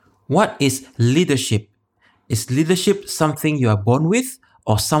What is leadership? Is leadership something you are born with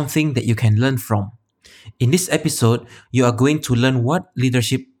or something that you can learn from? In this episode, you are going to learn what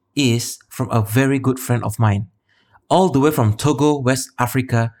leadership is from a very good friend of mine. All the way from Togo, West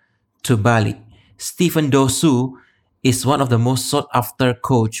Africa to Bali, Stephen Dosu is one of the most sought after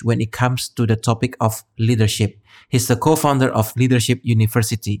coach when it comes to the topic of leadership. He's the co-founder of Leadership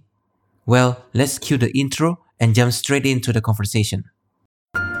University. Well, let's cue the intro and jump straight into the conversation.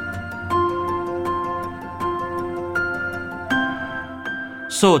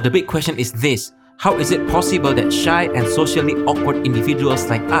 So the big question is this: how is it possible that shy and socially awkward individuals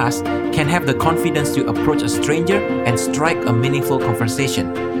like us can have the confidence to approach a stranger and strike a meaningful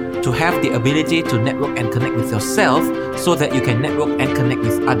conversation? To have the ability to network and connect with yourself so that you can network and connect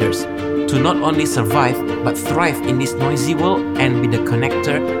with others. To not only survive but thrive in this noisy world and be the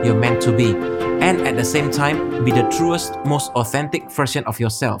connector you're meant to be. And at the same time, be the truest, most authentic version of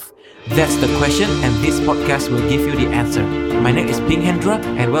yourself. That's the question, and this podcast will give you the answer. My name is Ping Hendra,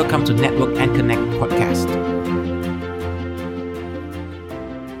 and welcome to Network and Connect podcast.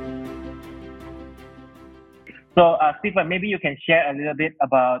 So, Stephen, maybe you can share a little bit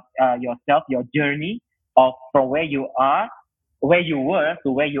about yourself, your journey of from where you are, where you were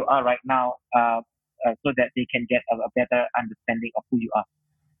to where you are right now, so that they can get a better understanding of who you are.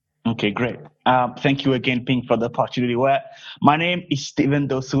 Okay, great. Thank you again, Ping, for the opportunity. Well, my name is Stephen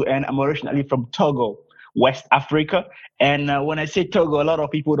Dosu, and I'm originally from Togo, West Africa. And when I say Togo, a lot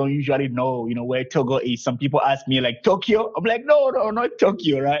of people don't usually know, where Togo is. Some people ask me like Tokyo. I'm like, no, not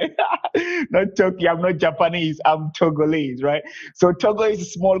Tokyo, right? Not Tokyo. I'm not Japanese. I'm Togolese, right? So Togo is a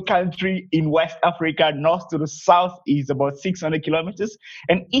small country in West Africa. North to the south is about 600 kilometers,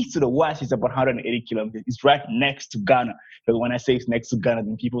 and east to the west is about 180 kilometers. It's right next to Ghana. Because when I say it's next to Ghana,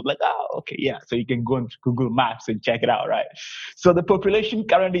 then people are like, oh, okay, yeah. So you can go on Google Maps and check it out, right? So the population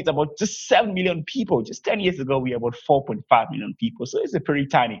currently is about just 7 million people. Just 10 years ago, we were about 4.5 million people. So it's a pretty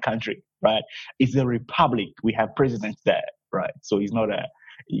tiny country, right? It's a republic. We have presidents there, right? So it's not a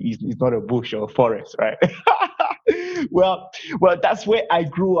bush or a forest, right? well, that's where I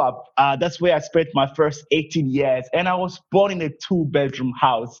grew up. That's where I spent my first 18 years. And I was born in a 2-bedroom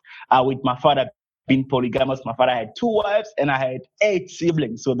house with my father being polygamous. My father had 2 wives and I had 8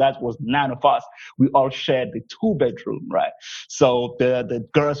 siblings. So that was 9 of us. We all shared the 2-bedroom, right? So the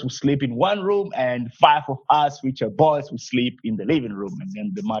girls would sleep in one room and 5 of us, which are boys, would sleep in the living room. And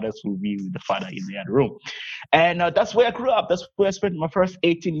then the mothers would be with the father in the other room. And that's where I grew up. That's where I spent my first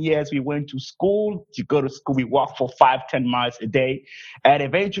 18 years. We went to school. To go to school, we walked for 5-10 miles a day. And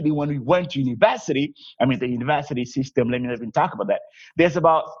eventually when we went to university, the university system, let me not even talk about that. There's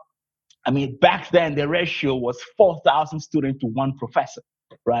about back then the ratio was 4,000 students to 1 professor,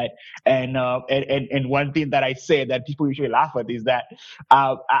 right? And one thing that I say that people usually laugh at is that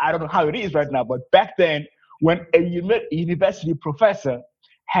I don't know how it is right now, but back then when a university professor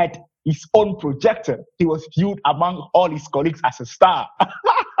had his own projector, he was viewed among all his colleagues as a star.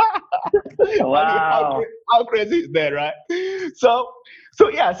 Wow. How crazy is that, right? So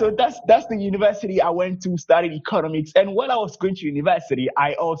that's the university I went to, studied economics. And while I was going to university,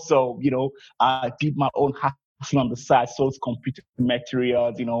 I also, did my own hustle on the side, source computer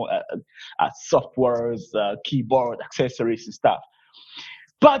materials, softwares, keyboard, accessories and stuff.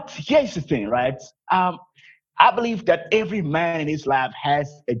 But here's the thing, right? I believe that every man in his life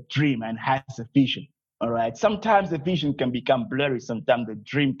has a dream and has a vision. All right. Sometimes the vision can become blurry. Sometimes the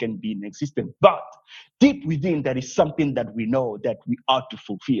dream can be inexistent. But deep within, there is something that we know that we ought to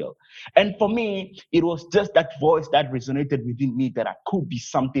fulfill. And for me, it was just that voice that resonated within me that I could be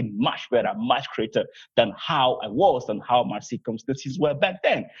something much better, much greater than how I was and how my circumstances were back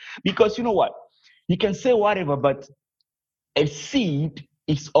then. Because you know what? You can say whatever, but a seed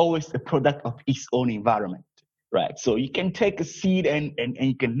is always a product of its own environment. Right. So you can take a seed and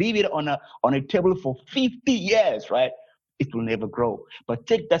you can leave it on a table for 50 years, right? It will never grow. But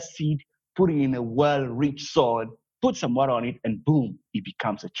take that seed, put it in a well-rich soil, put some water on it, and boom, it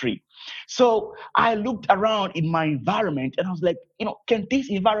becomes a tree. So I looked around in my environment and I was like, can this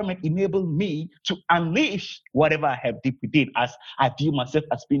environment enable me to unleash whatever I have deep within, as I view myself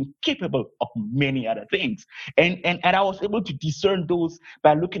as being capable of many other things. And I was able to discern those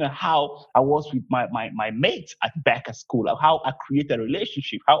by looking at how I was with my mates back at school, how I created a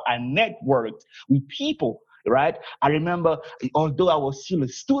relationship, how I networked with people. Right. I remember, although I was still a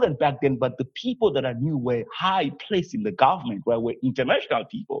student back then, but the people that I knew were high placed in the government, were international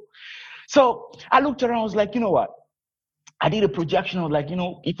people. So I looked around, I was like, you know what? I did a projection of like,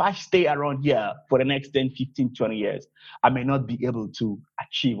 if I stay around here for the next 10, 15, 20 years, I may not be able to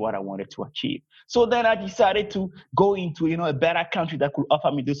achieve what I wanted to achieve. So then I decided to go into, a better country that could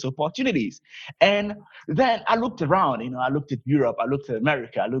offer me those opportunities. And then I looked around, I looked at Europe, I looked at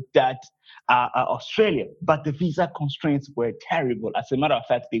America, I looked at Australia, but the visa constraints were terrible. As a matter of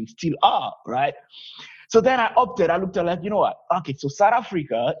fact, they still are, right? So then I opted, I looked at like, what? Okay, so South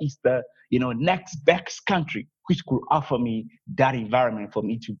Africa is the, next best country which could offer me that environment for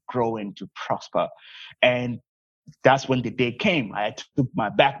me to grow and to prosper. And that's when the day came. I took my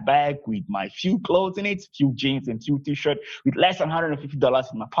backpack with my few clothes in it, few jeans and few t-shirts with less than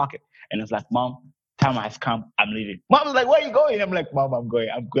 $150 in my pocket. And it's like, Mom, time has come. I'm leaving. Mom was like, where are you going? I'm like, Mom, I'm going.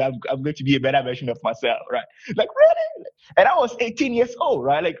 I'm going to be a better version of myself, right? Like, really? And I was 18 years old,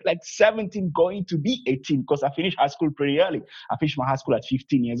 right? Like 17 going to be 18 because I finished high school pretty early. I finished my high school at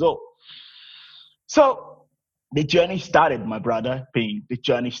 15 years old. So the journey started, my brother, Ping. The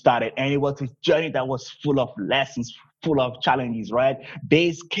journey started. And it was a journey that was full of lessons, full of challenges, right?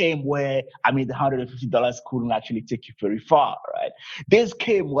 Days came where, the $150 couldn't actually take you very far, right? Days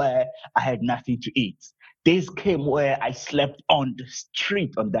came where I had nothing to eat. Days came where I slept on the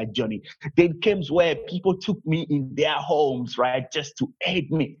street on that journey. Days came where people took me in their homes, right, just to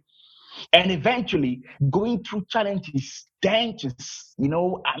aid me. And eventually, going through challenges, dangers,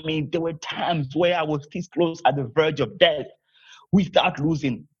 there were times where I was this close at the verge of death without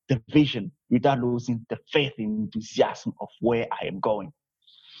losing the vision, without losing the faith and enthusiasm of where I am going.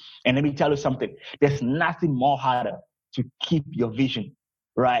 And let me tell you something, there's nothing more harder to keep your vision,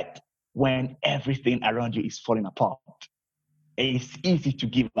 right, when everything around you is falling apart. It's easy to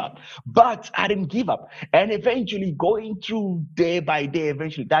give up, but I didn't give up. And eventually, going through day by day,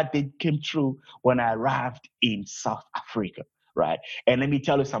 eventually that day came true when I arrived in South Africa, right? And let me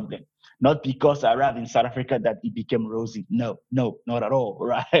tell you something, not because I arrived in South Africa that it became rosy. No, not at all,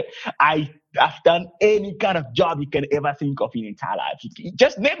 right? I've done any kind of job you can ever think of in entire life. You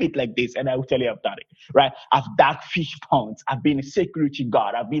just name it like this, and I will tell you I've done it, right? I've dug fish ponds. I've been a security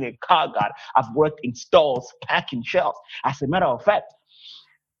guard. I've been a car guard. I've worked in stores, packing shelves. As a matter of fact,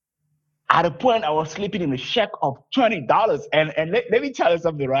 at a point, I was sleeping in a shack of $20. And let me tell you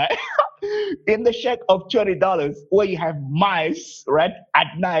something, right? In the shack of $20, where you have mice, right, at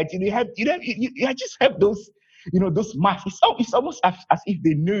night, you just have those, those mice. It's almost as if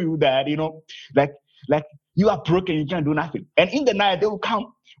they knew that, like you are broken, you can't do nothing. And in the night, they will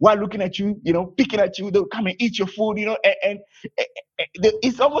come while looking at you, picking at you. They'll come and eat your food, and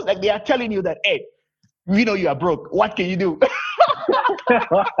it's almost like they are telling you that, hey, we know you are broke. What can you do?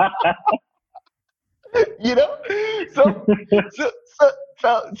 So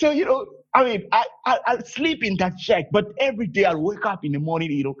I'll sleep in that shack, but every day I'll wake up in the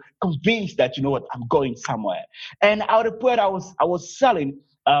morning, convinced that, what, I'm going somewhere. And out of point, I was selling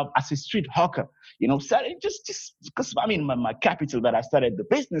as a street hawker, selling just because, my capital that I started the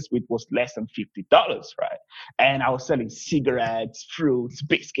business with was less than $50, right? And I was selling cigarettes, fruits,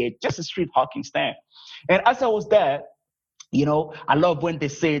 biscuits, just a street hawking stand. And as I was there, I love when they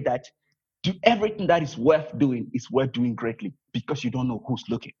say that do everything that is worth doing is worth doing greatly because you don't know who's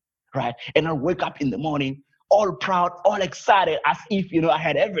looking, right? And I wake up in the morning all proud, all excited, as if, I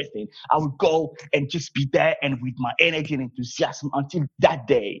had everything. I would go and just be there and with my energy and enthusiasm until that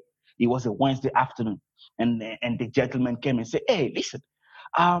day. It was a Wednesday afternoon. And the gentleman came and said, hey, listen,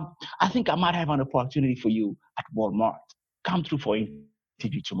 I think I might have an opportunity for you at Walmart. Come through for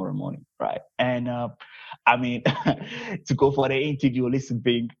interview tomorrow morning, right? And to go for the interview, listen,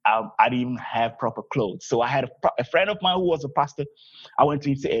 Bing, I didn't even have proper clothes. So I had a friend of mine who was a pastor. I went to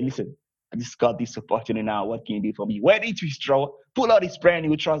him and said, hey, listen, I just got this opportunity now. What can you do for me? Went into his drawer, pull out his brand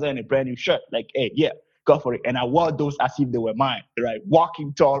new trouser and a brand new shirt. Like, hey, yeah, go for it. And I wore those as if they were mine, right?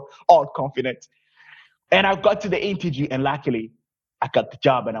 Walking tall, all confident. And I got to the interview, and luckily, I got the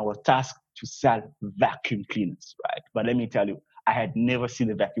job, and I was tasked to sell vacuum cleaners, right? But let me tell you, I had never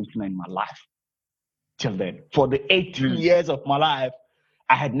seen a vacuum cleaner in my life till then. For the 18 years of my life,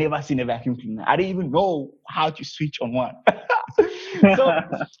 I had never seen a vacuum cleaner. I didn't even know how to switch on one. So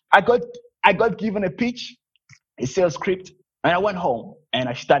I got given a pitch, a sales script, and I went home and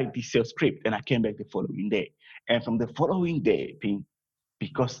I studied the sales script, and I came back the following day. And from the following day,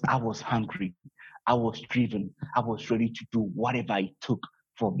 because I was hungry, I was driven, I was ready to do whatever it took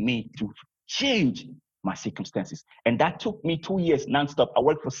for me to change my circumstances. And that took me 2 years nonstop. I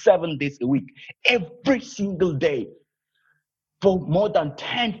worked for 7 days a week, every single day, for more than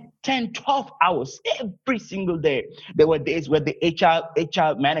 10, 12 hours, every single day. There were days where the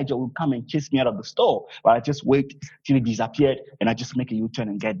HR manager would come and chase me out of the store, but I just wait till he disappeared, and I just make a U-turn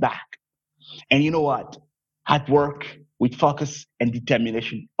and get back. And you know what? Hard work with focus and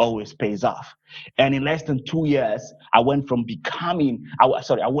determination always pays off. And in less than 2 years, I went from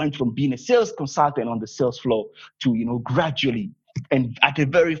being a sales consultant on the sales floor to, gradually and at a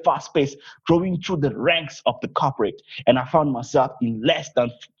very fast pace, growing through the ranks of the corporate. And I found myself in less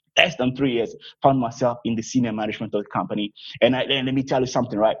than 3 years, found myself in the senior management of the company. And let me tell you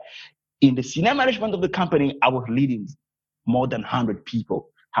something, right? In the senior management of the company, I was leading more than 100 people,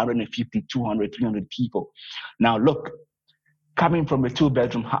 150, 200, 300 people. Now, look, coming from a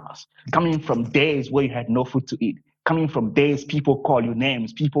two-bedroom house, coming from days where you had no food to eat, coming from days people call you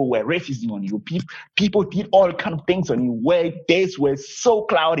names, people were racism on you, people did all kind of things on you, where days were so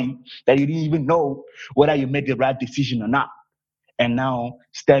cloudy that you didn't even know whether you made the right decision or not. And now,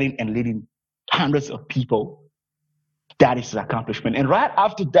 starting and leading hundreds of people, that is an accomplishment. And right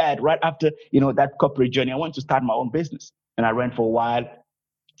after that corporate journey, I wanted to start my own business. And I ran for a while.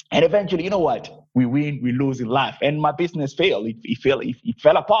 And eventually, you know what? We win, we lose in life. And my business failed. It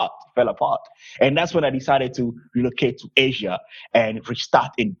fell apart. And that's when I decided to relocate to Asia and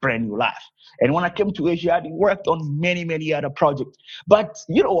restart a brand new life. And when I came to Asia, I worked on many, many other projects. But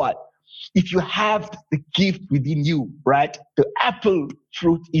you know what? If you have the gift within you, right? The apple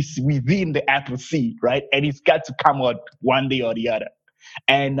fruit is within the apple seed, right? And it's got to come out one day or the other.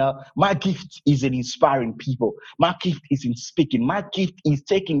 And my gift is in inspiring people. My gift is in speaking. My gift is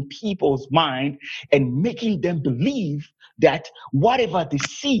taking people's mind and making them believe that whatever they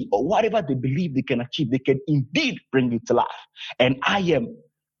see or whatever they believe they can achieve, they can indeed bring it to life. And I am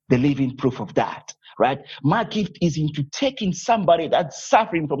the living proof of that, right? My gift is into taking somebody that's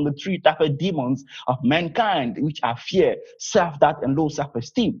suffering from the three types of demons of mankind, which are fear, self-doubt, and low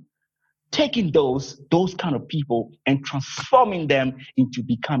self-esteem. Taking those kind of people and transforming them into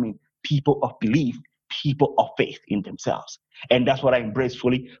becoming people of belief, people of faith in themselves. And that's what I embrace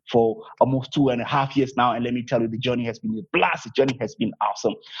fully for almost 2.5 years now. And let me tell you, the journey has been a blast. The journey has been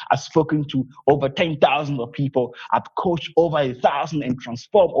awesome. I've spoken to over 10,000 of people. I've coached over 1,000 and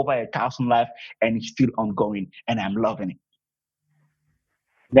transformed over 1,000 lives, and it's still ongoing. And I'm loving it.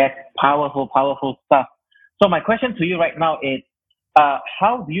 That's powerful, powerful stuff. So my question to you right now is,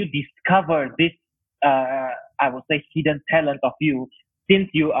 how do you discover this, I would say, hidden talent of you, since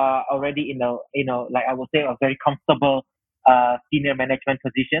you are already in like I would say, a very comfortable senior management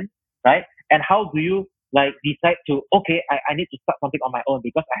position, right? And how do you like decide to, okay, I need to start something on my own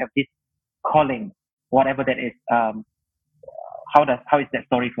because I have this calling, whatever that is. How is that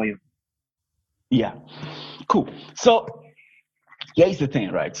story for you? Yeah, cool. So here's the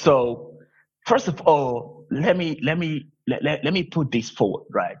thing, right? So first of all, let me put this forward,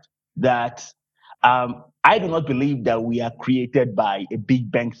 right? That I do not believe that we are created by a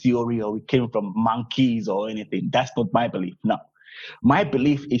Big Bang theory or we came from monkeys or anything. That's not my belief. No. My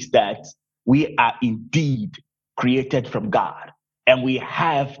belief is that we are indeed created from God and we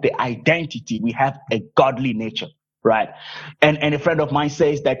have the identity, we have a godly nature, right? And a friend of mine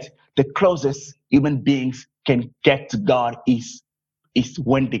says that the closest human beings can get to God is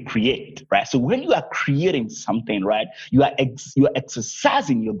when they create, right? So when you are creating something, right, you are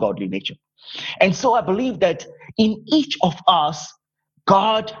exercising your godly nature. And so I believe that in each of us,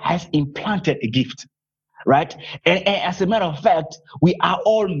 God has implanted a gift, right? And as a matter of fact, we are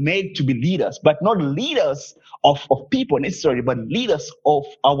all made to be leaders, but not leaders of people necessarily, but leaders of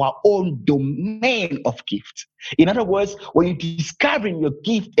our own domain of gift. In other words, when you're discovering your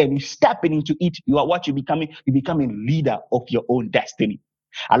gift and you're stepping into it, you're becoming leader of your own destiny.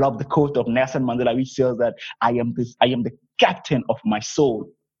 I love the quote of Nelson Mandela, which says that I am the captain of my soul.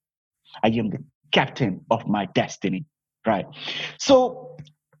 I am the captain of my destiny. Right. So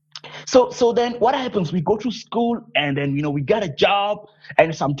then what happens? We go to school and then we get a job,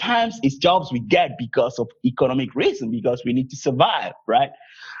 and sometimes it's jobs we get because of economic reason, because we need to survive, right?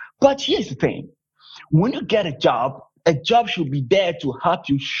 But here's the thing. When you get a job should be there to help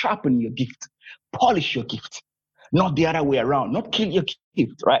you sharpen your gift, polish your gift, not the other way around, not kill your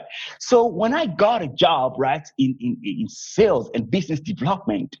gift, right? So when I got a job, right, in sales and business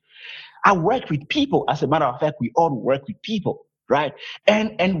development, I worked with people. As a matter of fact, we all work with people, right?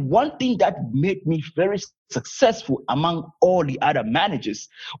 And one thing that made me very successful among all the other managers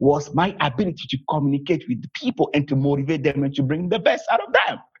was my ability to communicate with the people and to motivate them and to bring the best out of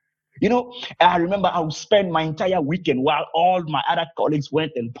them. I remember I would spend my entire weekend while all my other colleagues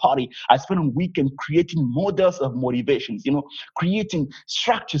went and party. I spent a weekend creating models of motivations, creating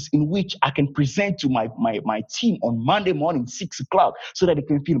structures in which I can present to my team on Monday morning, 6 o'clock, so that they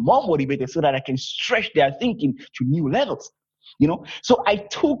can feel more motivated, so that I can stretch their thinking to new levels. So I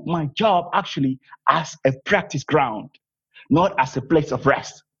took my job actually as a practice ground, not as a place of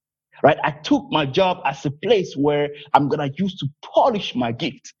rest. right? I took my job as a place where I'm gonna use to polish my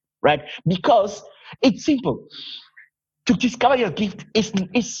gift, right? Because it's simple. To discover your gift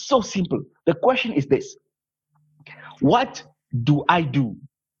is so simple. The question is this: what do I do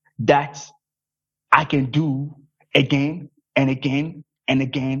that I can do again and again and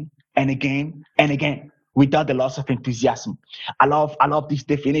again and again and again without the loss of enthusiasm? I love this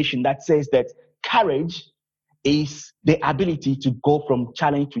definition that says that courage is the ability to go from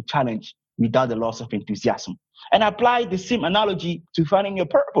challenge to challenge without the loss of enthusiasm. And apply the same analogy to finding your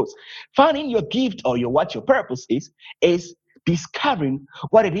purpose. Finding your gift or what your purpose is discovering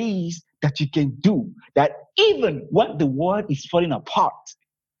what it is that you can do, that even when the world is falling apart,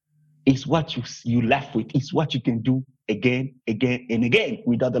 is what you left with, is what you can do again, again, and again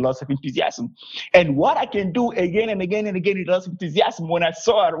without the loss of enthusiasm. And what I can do again and again and again without loss of enthusiasm, when I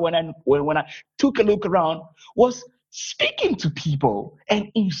saw it, when I took a look around, was speaking to people and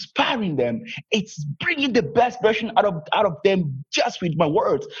inspiring them. It's bringing the best version out of them just with my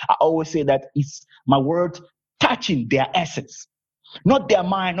words. I always say that it's my words touching their essence, not their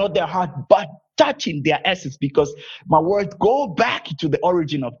mind, not their heart, but touching their essence, because my words go back to the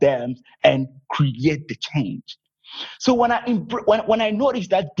origin of them and create the change. So when I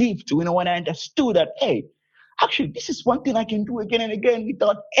noticed that gift, when I understood that, hey, actually, this is one thing I can do again and again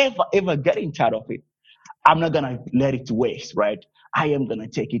without ever getting tired of it. I'm not gonna let it waste, right? I am gonna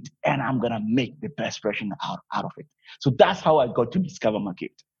take it and I'm gonna make the best version out of it. So that's how I got to discover my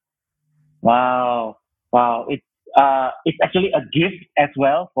gift. Wow, wow. It's actually a gift as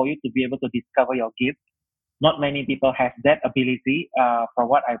well for you to be able to discover your gift. Not many people have that ability. From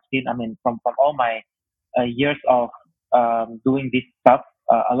what I've seen, I mean, from all my years of doing this stuff,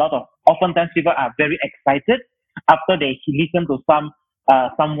 a lot of oftentimes people are very excited after they listen to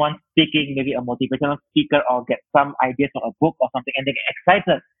someone speaking, maybe a motivational speaker, or get some ideas from a book or something, and they get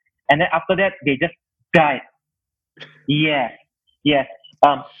excited, and then after that they just die. Yes, yes.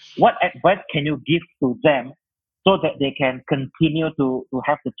 What advice can you give to them so that they can continue to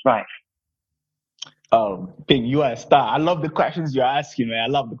have the drive? Ping, you are a star. I love the questions you're asking, man. I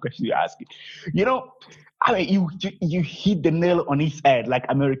love the questions you're asking. You know, I mean, you hit the nail on its head, like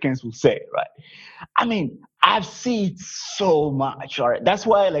Americans will say, right? I mean, I've seen it so much. All right, that's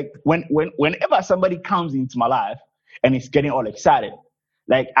why, like, whenever somebody comes into my life and is getting all excited,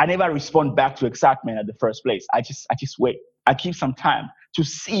 like, I never respond back to excitement at the first place. I just wait. I keep some time to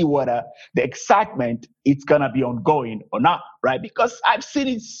see whether the excitement it's gonna be ongoing or not, right? Because I've seen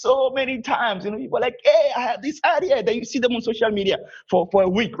it so many times. People are like, hey, I have this idea. Then you see them on social media for a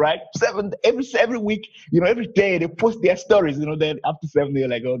week, right? Every week, every day they post their stories. Then after 7 they're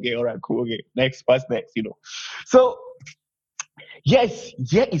like, okay, all right, cool, okay, next, what's next? So yes,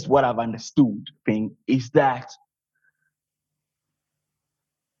 here is what I've understood. Thing is that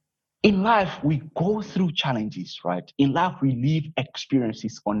in life we go through challenges, right? In life we live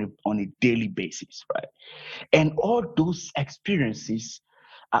experiences on a daily basis, right? And all those experiences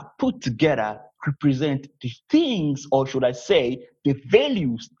are put together represent the things, or should I say, the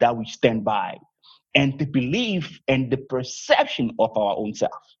values that we stand by, and the belief and the perception of our own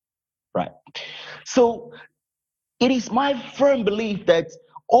self, right? So it is my firm belief that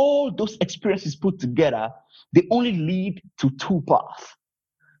all those experiences put together, they only lead to two paths.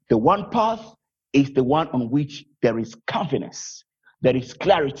 The one path is the one on which there is confidence, there is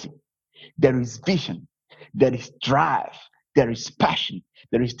clarity, there is vision, there is drive, there is passion,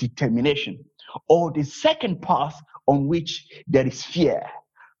 there is determination. Or the second path on which there is fear,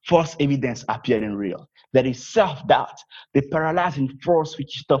 false evidence appearing real. There is self doubt, the paralyzing force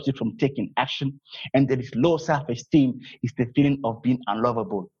which stops you from taking action. And there is low self esteem, is the feeling of being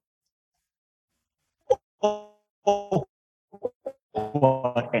unlovable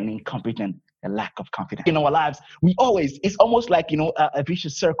and incompetent, a lack of confidence in our lives. It's almost like a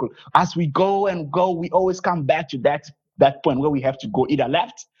vicious circle. As we go and go, we always come back to that point where we have to go either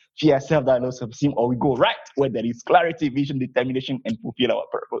left, fear, self-doubt, low self-esteem, or we go right, where there is clarity, vision, determination, and fulfill our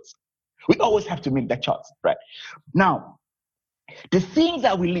purpose. We always have to make that choice, right? Now, the things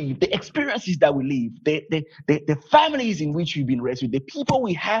that we live, the experiences that we live, the families in which we've been raised with, the people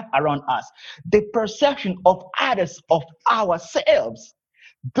we have around us, the perception of others, of ourselves,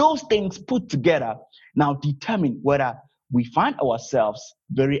 those things put together now determine whether we find ourselves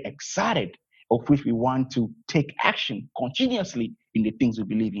very excited, of which we want to take action continuously in the things we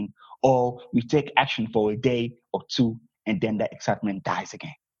believe in, or we take action for a day or two and then the excitement dies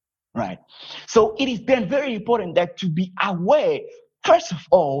again. Right. So it is then very important that to be aware, first of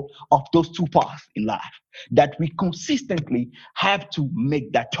all, of those two paths in life, that we consistently have to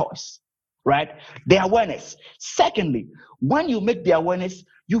make that choice, right? The awareness. Secondly, when you make the awareness,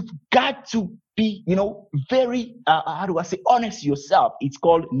 you've got to be, very, how do I say, honest yourself. It's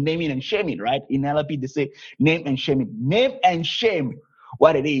called naming and shaming, right? In NLP, they say name and shaming. Name and shame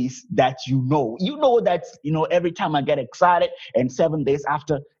what it is that you know. You know that, every time I get excited and 7 days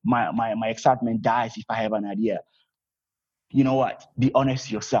after my excitement dies, if I have an idea, you know what? Be honest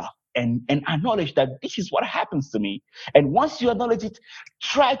to yourself and acknowledge that this is what happens to me. And once you acknowledge it,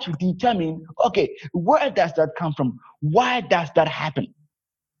 try to determine, okay, where does that come from? Why does that happen?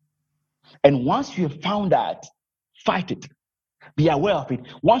 And once you have found that, fight it. Be aware of it.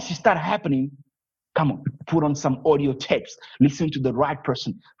 Once it start happening, come on, put on some audio tapes, listen to the right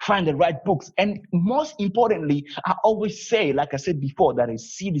person, find the right books. And most importantly, I always say, like I said before, that a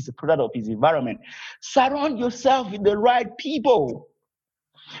seed is a product of his environment. Surround yourself with the right people.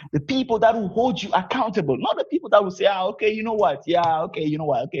 The people that will hold you accountable, not the people that will say, okay, you know what? Yeah, okay, you know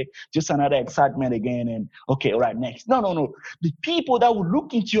what? Okay, just another excitement again. And okay, all right, next. No, no, no. The people that will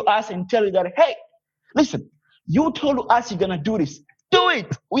look into your eyes and tell you that, hey, listen, you told us you're going to do this. Do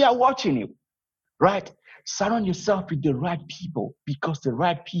it. We are watching you, right? Surround yourself with the right people, because the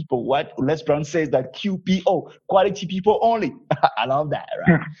right people, what Les Brown says, that QPO, quality people only. I love that,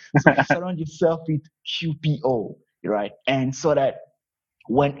 right? So surround yourself with QPO, right? And so that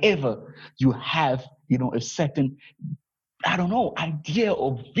whenever you have, a certain, I don't know, idea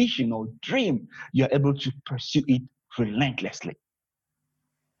or vision or dream, you're able to pursue it relentlessly.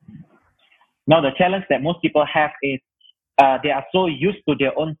 Now, the challenge that most people have is they are so used to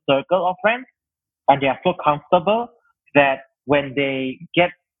their own circle of friends, and they are so comfortable that when they get,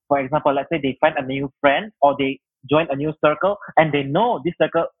 for example, let's say they find a new friend or they join a new circle and they know this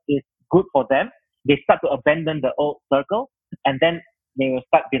circle is good for them, they start to abandon the old circle, and then they will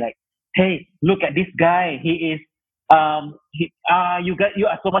start be like, hey, look at this guy, he is you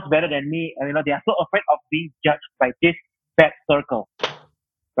are so much better than me. And, they are so afraid of being judged by this bad circle,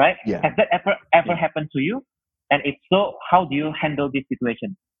 right? Yeah. Has that ever happened to you? And if so, how do you handle this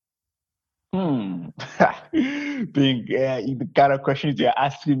situation? The kind of questions you're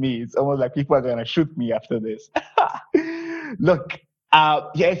asking me, it's almost like people are gonna shoot me after this. Look,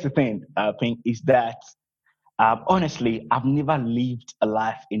 here's the thing. Thing is that honestly, I've never lived a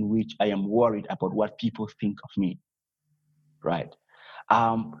life in which I am worried about what people think of me. Right?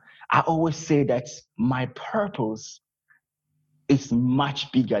 I always say that my purpose is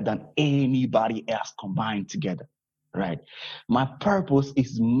much bigger than anybody else combined together. Right? My purpose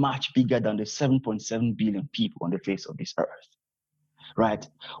is much bigger than the 7.7 billion people on the face of this earth. Right?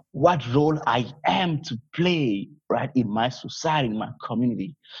 What role I am to play, right, in my society, in my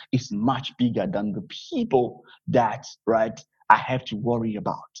community, is much bigger than the people that, right, I have to worry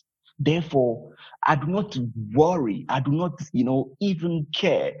about. Therefore, I do not worry. I do not, even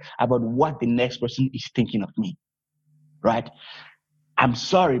care about what the next person is thinking of me. Right? I'm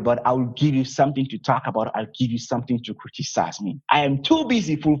sorry, but I will give you something to talk about. I'll give you something to criticize me. I am too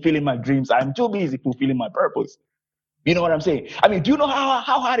busy fulfilling my dreams. I'm too busy fulfilling my purpose. You know what I'm saying? I mean, do you know how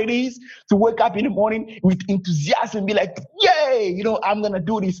hard it is to wake up in the morning with enthusiasm and be like, yay, I'm going to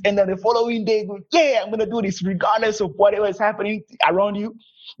do this. And then the following day, yeah, I'm going to do this regardless of whatever is happening around you.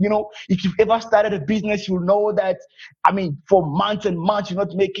 If you've ever started a business, you'll know that, for months and months, you're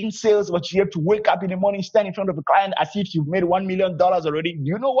not making sales, but you have to wake up in the morning, stand in front of a client as if you've made $1 million already. Do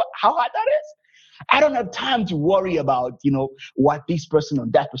you know how hard that is? I don't have time to worry about, what this person or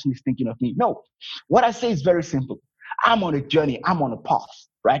that person is thinking of me. No, what I say is very simple. I'm on a journey. I'm on a path,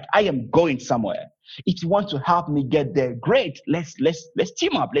 right? I am going somewhere. If you want to help me get there, great. Let's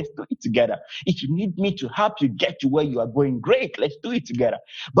team up. Let's do it together. If you need me to help you get to where you are going, great. Let's do it together.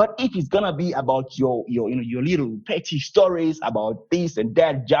 But if it's gonna be about your little petty stories about this and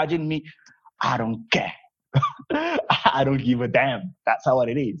that, judging me, I don't care. I don't give a damn. That's how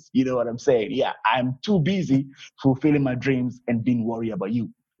it is. You know what I'm saying? Yeah, I'm too busy fulfilling my dreams and being worried about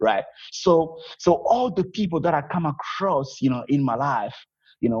you. Right. So all the people that I come across, in my life,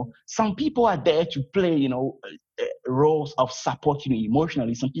 some people are there to play, roles of supporting you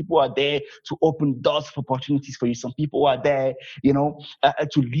emotionally. Some people are there to open doors for opportunities for you. Some people are there,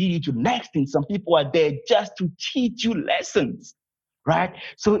 to lead you to the next thing. Some people are there just to teach you lessons. Right.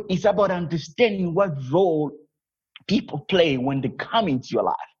 So it's about understanding what role people play when they come into your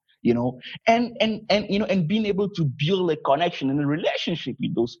life. And being able to build a connection and a relationship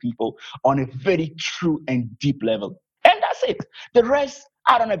with those people on a very true and deep level. And that's it. The rest,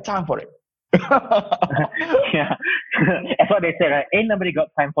 I don't have time for it. Yeah, that's what they say, right? Ain't nobody got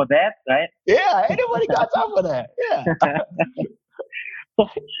time for that, right? Yeah, ain't nobody got time for that. Yeah. So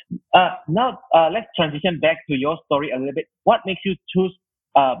now let's transition back to your story a little bit. What makes you choose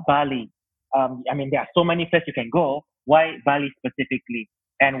Bali? There are so many places you can go. Why Bali specifically?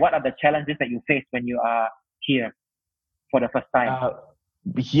 and what are the challenges that you face when you are here for the first time? Uh,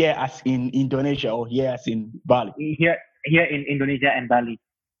 Here as in Indonesia or here as in Bali? Here in Indonesia and Bali.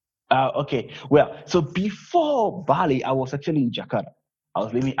 Okay. Well, so before Bali, I was actually in Jakarta. I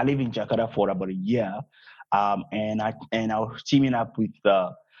live in Jakarta for about a year, and I was teaming up with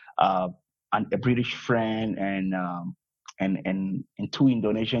uh, a British friend and two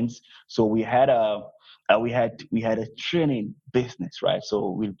Indonesians. So we had a training business, right?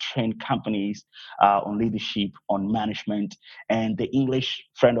 So we train companies on leadership, on management, and the English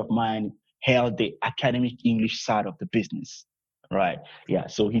friend of mine held the academic English side of the business. Right. Yeah.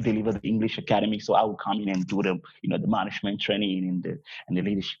 So he delivered the English Academy. So I would come in and do the management training and the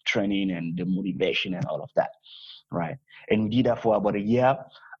leadership training and the motivation and all of that. Right. And we did that for about a year,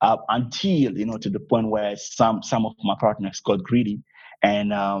 until to the point where some of my partners got greedy.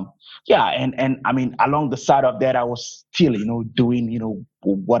 And yeah, and I mean, along the side of that, I was still doing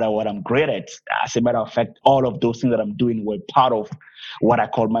what I'm great at. As a matter of fact, all of those things that I'm doing were part of what I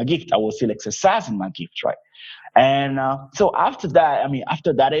call my gift. I was still exercising my gift, right? And so after that, I mean,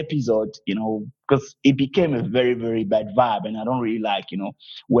 after that episode, because it became a very, very bad vibe, and I don't really like,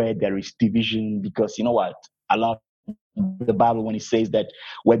 where there is division, because you know what? I love the Bible when it says that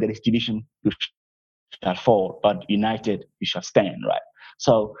where there is division, you shall fall, but united, you shall stand, right?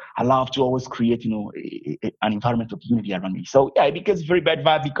 So I love to always create, an environment of unity around me. So yeah, it becomes very bad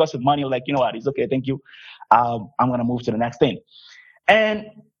vibe because of money. Like, you know what? It's okay. Thank you. I'm going to move to the next thing. And,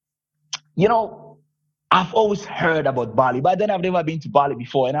 you know, I've always heard about Bali, but then I've never been to Bali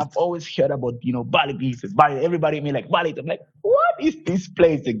before, and I've always heard about Bali pieces, Bali. Everybody me like Bali. I'm like, what is this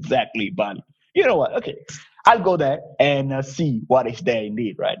place exactly, Bali? You know what? Okay, I'll go there and see what is there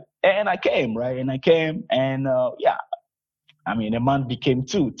indeed, right? And I came, right? And I came, and yeah, I mean, a month became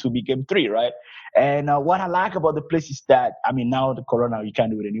two became three, right? And what I like about the place is that, I mean, now the corona, you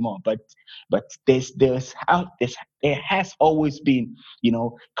can't do it anymore. But there has always been,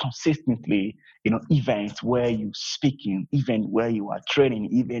 consistently, events where you speaking, even where you are training,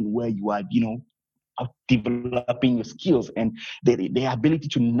 even where you are, developing your skills, and the ability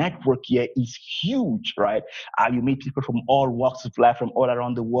to network here is huge, right? You meet people from all walks of life, from all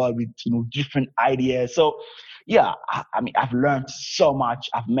around the world, with different ideas. So yeah, I mean, I've learned so much.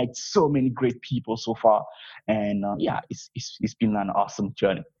 I've met so many great people so far, and yeah, it's been an awesome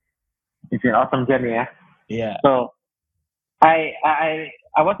journey. It's an awesome journey, yeah. Yeah. So I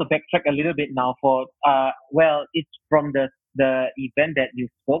want to backtrack a little bit now for well, it's from the event that you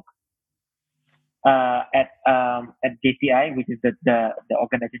spoke at JCI, which is the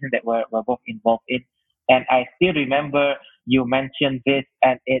organization that we're both involved in. And I still remember you mentioned this,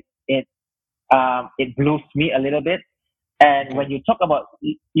 and it blows me a little bit. And when you talk about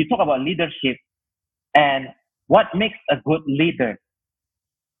leadership and what makes a good leader,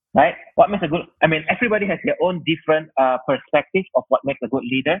 right? What makes a good? I mean, everybody has their own different perspective of what makes a good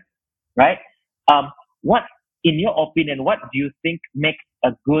leader, right? What, in your opinion, what do you think makes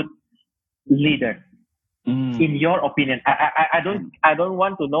a good leader? In your opinion, I don't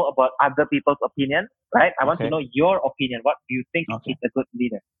want to know about other people's opinion, right? I want to Okay. know your opinion. What do you think Okay. is a good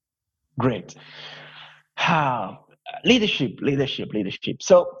leader? Great. How leadership.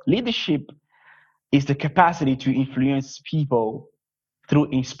 So leadership is the capacity to influence people through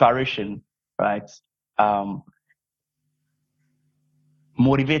inspiration, right? Um,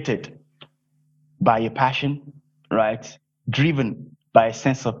 Motivated by a passion, right? Driven by a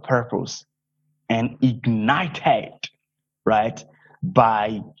sense of purpose, and ignited, right?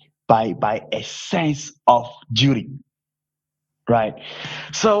 By by a sense of duty, right?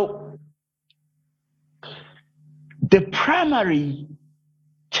 So the primary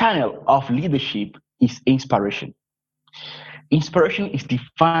channel of leadership is inspiration. Inspiration is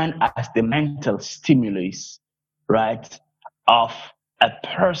defined as the mental stimulus, right, of a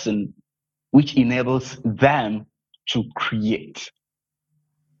person, which enables them to create,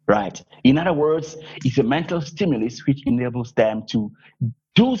 right? In other words, it's a mental stimulus which enables them to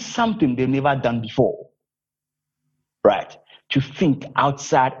do something they've never done before, right? To think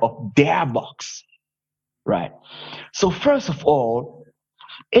outside of their box, right? So, first of all,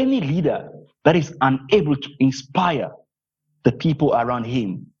 any leader that is unable to inspire the people around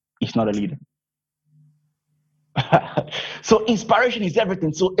him is not a leader. So inspiration is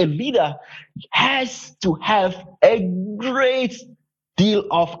everything. So a leader has to have a great deal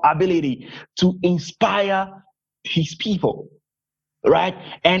of ability to inspire his people, right?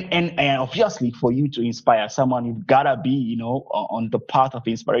 And obviously, for you to inspire someone, you've gotta be, on the path of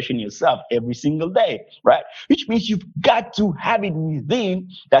inspiration yourself every single day, right? Which means you've got to have it within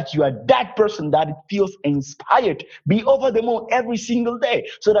that you are that person that feels inspired, be over the moon every single day,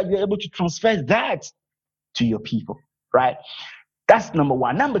 so that you're able to transfer that to your people, right? That's number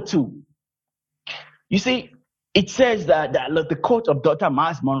one. Number two, you see, it says that look, the quote of Dr.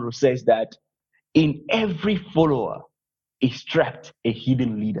 Miles Monroe says that in every follower is trapped a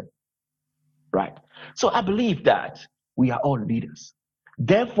hidden leader, right? So I believe that we are all leaders.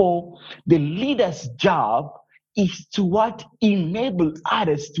 Therefore, the leader's job is to what enable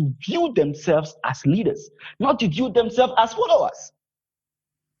others to view themselves as leaders, not to view themselves as followers.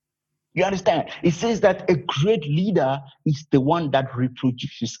 You understand? It says that a great leader is the one that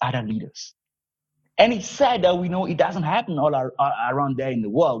reproduces other leaders. And it's sad that we know it doesn't happen around there in the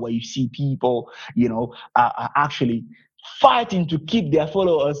world where you see people, are actually fighting to keep their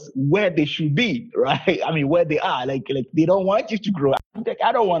followers where they should be, right? I mean, where they are, like they don't want you to grow. Like,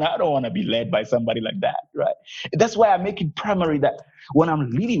 I don't want to be led by somebody like that, right? That's why I make it primary that when I'm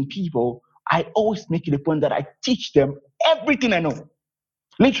leading people, I always make it a point that I teach them everything I know,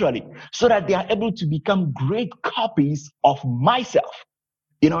 literally, so that they are able to become great copies of myself.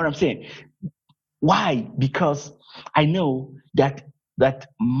 You know what I'm saying? Why? Because I know that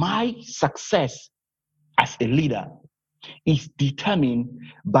my success as a leader is determined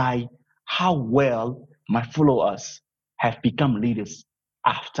by how well my followers have become leaders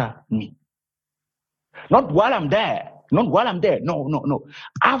after me. Not while I'm there. Not while I'm there. No, no, no.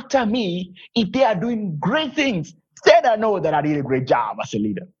 After me, if they are doing great things, then I know that I did a great job as a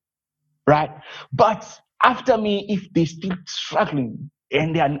leader. Right? But after me, if they still struggling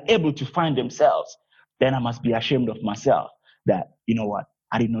and they are unable to find themselves, then I must be ashamed of myself that, you know what,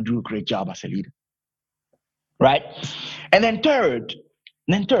 I did not do a great job as a leader. Right? And then third,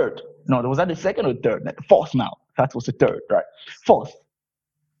 no, was that the second or third? Fourth now. That was the third, right? Fourth,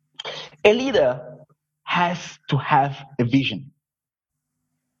 a leader has to have a vision,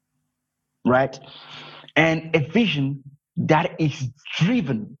 right? And a vision that is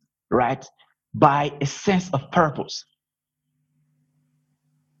driven, right, by a sense of purpose.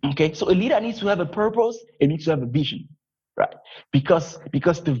 Okay, so a leader needs to have a purpose, it needs to have a vision, right? Because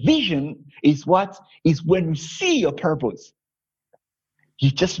the vision is what is when you see your purpose, you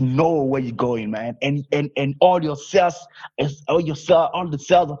just know where you're going, man. And all your cells, all the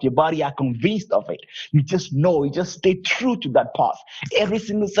cells of your body are convinced of it. You just know, you just stay true to that path. Every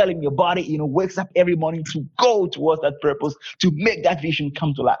single cell in your body, wakes up every morning to go towards that purpose, to make that vision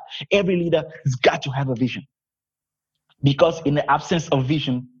come to life. Every leader has got to have a vision. Because in the absence of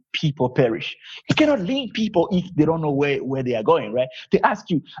vision, people perish. You cannot lead people if they don't know where they are going, right? They ask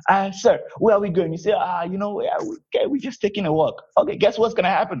you, sir, where are we going? You say, we're just taking a walk. Okay, guess what's going to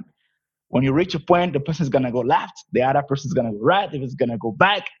happen? When you reach a point, the person's going to go left, the other person's going to go right, if it's going to go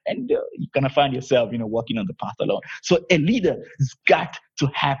back, and you're going to find yourself, walking on the path alone. So a leader has got to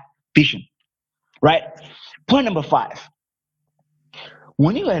have vision, right? Point number 5.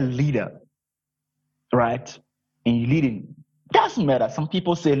 When you're a leader, right, and you're leading, doesn't matter. Some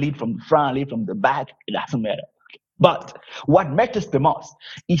people say lead from the front, lead from the back. It doesn't matter. But what matters the most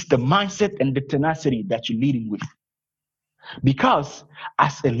is the mindset and the tenacity that you're leading with. Because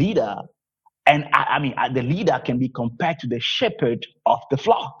as a leader, and the leader can be compared to the shepherd of the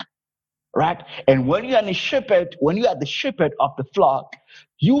flock, right? And when you are the shepherd of the flock,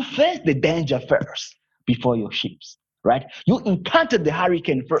 you face the danger first before your sheep. Right? You encounter the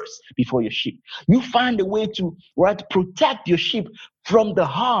hurricane first before your sheep. You find a way to protect your sheep from the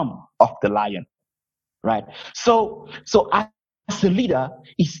harm of the lion. Right? So as a leader,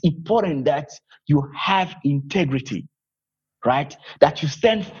 it's important that you have integrity. Right? That you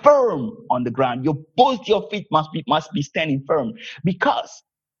stand firm on the ground. Both your feet must be standing firm, because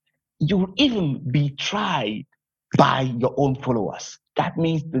you will even be tried by your own followers. That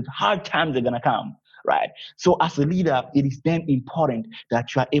means the hard times are gonna come. Right. So as a leader, it is then important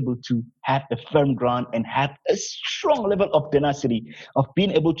that you are able to have a firm ground and have a strong level of tenacity of being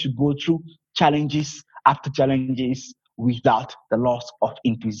able to go through challenges after challenges without the loss of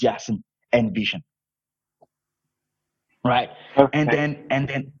enthusiasm and vision. Right. Okay.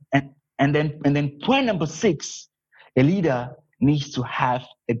 And then point number 6, a leader needs to have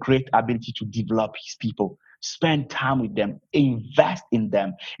a great ability to develop his people. Spend time with them, invest in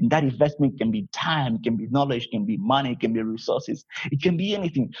them. And that investment can be time, can be knowledge, can be money, can be resources. It can be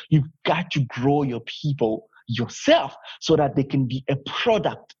anything. You've got to grow your people yourself so that they can be a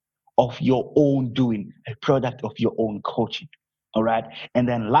product of your own doing, a product of your own coaching. All right. And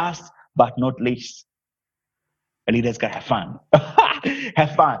then last but not least, a leader's got to have fun.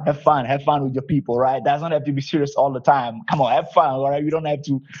 have fun with your people, right? Doesn't have to be serious all the time. Come on, have fun, all right? You don't have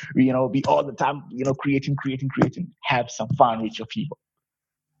to, be all the time, creating. Have some fun with your people.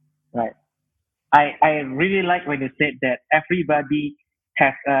 Right. I really like when you said that everybody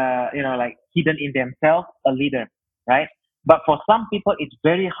has like hidden in themselves a leader, right? But for some people it's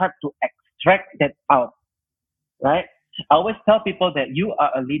very hard to extract that out, right? I always tell people that you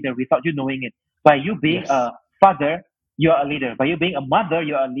are a leader without you knowing it. By you being Yes. a father, you are a leader. By you being a mother,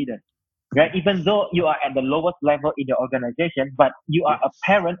 you are a leader. Right? Even though you are at the lowest level in your organization, but you are a Yes.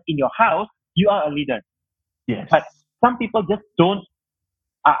 parent in your house, you are a leader. But Yes. some people just don't.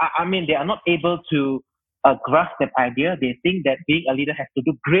 I mean, they are not able to grasp that idea. They think that being a leader has to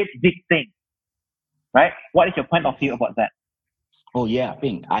do great big things, right? What is your point of view Yes. about that? Oh yeah,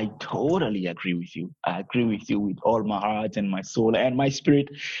 Ping. I totally agree with you. I agree with you with all my heart and my soul and my spirit,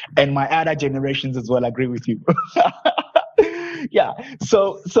 and my other generations as well. Agree with you. Yeah.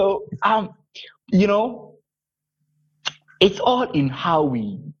 So you know, it's all in how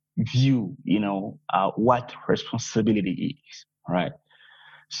we view, what responsibility is, right?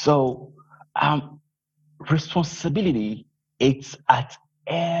 So um, responsibility, it's at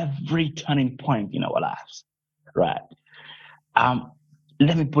every turning point in our lives, right? Um,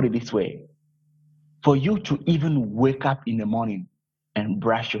 Let me put it this way: for you to even wake up in the morning and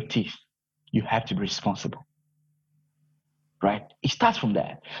brush your teeth, you have to be responsible, right? It starts from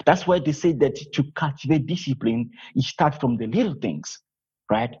that. That's why they say that to cultivate discipline, it starts from the little things,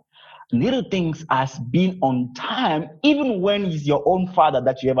 right? Little things as being on time, even when it's your own father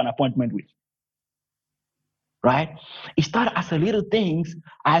that you have an appointment with, right? It starts as a little things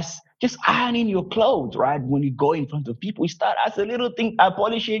as just ironing your clothes, right? When you go in front of people, it starts as a little thing,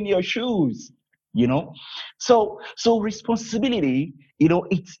 polishing your shoes, you know. So responsibility,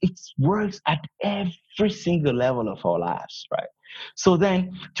 it works at every single level of our lives, right? So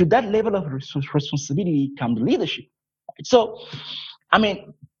then to that level of responsibility comes leadership. So I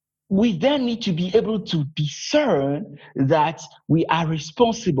mean, we then need to be able to discern that we are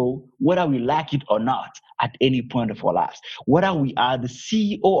responsible whether we like it or not at any point of our lives. Whether we are the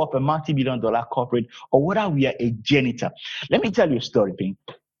CEO of a multi-billion dollar corporate or whether we are a janitor. Let me tell you a story, Ping.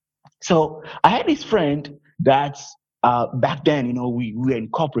 So I had this friend that back then, we were in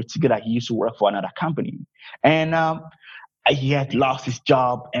corporate together. He used to work for another company. And he had lost his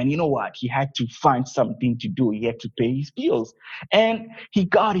job, and you know what, he had to find something to do. He had to pay his bills, and he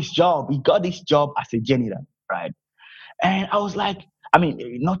got this job as a janitor, right? And I was like, I mean,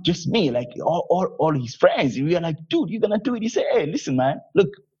 not just me, like all his friends, we were like, dude, you're gonna do it. He said, hey, listen, man, look,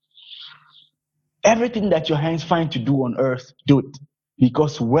 everything that your hands find to do on earth, do it,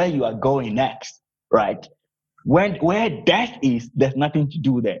 because where you are going next, right, when where death is, there's nothing to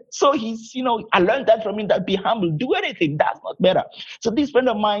do there. So I learned that from him, that be humble, do anything, that's not better. So this friend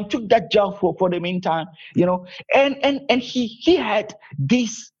of mine took that job for the meantime, and he had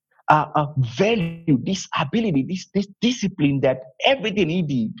this value, this ability, this discipline, that everything he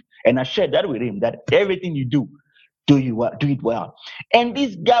did, and I shared that with him, that everything you do it well. And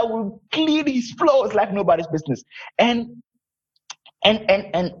this guy will clean his floors like nobody's business. And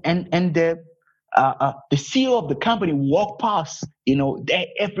the CEO of the company walk past, there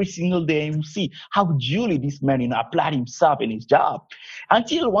every single day, and you see how duly this man, applied himself in his job.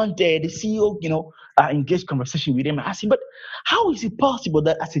 Until one day, the CEO, engaged conversation with him and asked him, "But how is it possible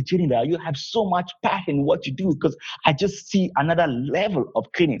that as a janitor you have so much passion in what you do? Because I just see another level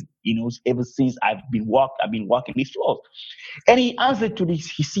of cleaning, ever since I've been walking these floors." And he answered to this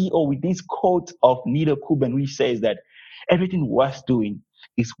his CEO with this quote of Nida Kuban, which says that everything worth doing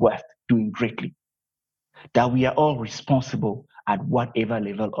is worth doing greatly. That we are all responsible at whatever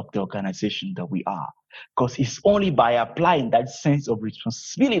level of the organization that we are. Because it's only by applying that sense of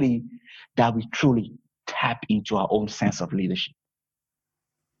responsibility that we truly tap into our own sense of leadership.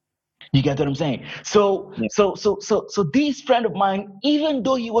 You get what I'm saying? So, Yeah. so this friend of mine, even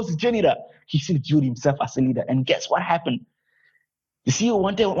though he was a janitor, he still viewed himself as a leader. And guess what happened? The CEO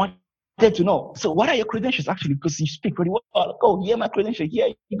wanted to know, so what are your credentials actually? Because you speak pretty well. Oh, here are my credentials. Here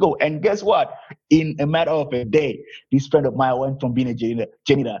you go. And guess what? In a matter of a day, this friend of mine went from being a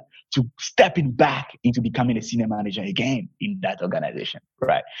janitor to stepping back into becoming a senior manager again in that organization.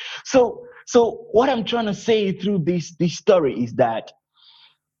 Right. So what I'm trying to say through this story is that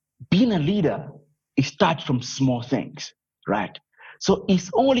being a leader, it starts from small things, right? So it's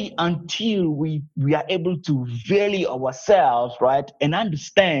only until we are able to value ourselves, right, and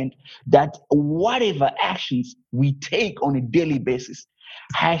understand that whatever actions we take on a daily basis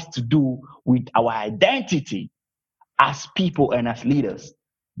has to do with our identity as people and as leaders,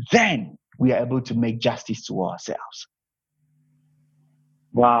 then we are able to make justice to ourselves.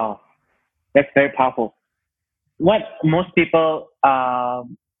 Wow, that's very powerful. What most people, I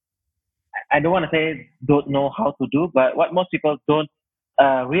don't want to say don't know how to do, but what most people don't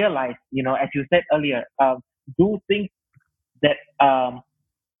realize, as you said earlier, do things that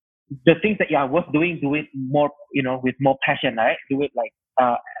the things that you are worth doing, do it more, with more passion, right? Do it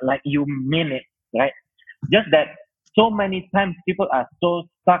like you mean it, right? Just that so many times people are so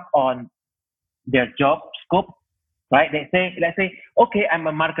stuck on their job scope, right? They say, let's say, okay, I'm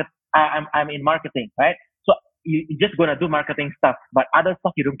in marketing, right? So you're just gonna do marketing stuff, but other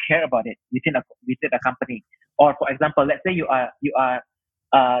stuff you don't care about it within a company. Or for example, let's say you are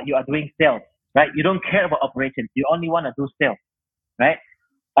doing sales, right? You don't care about operations. You only want to do sales, right?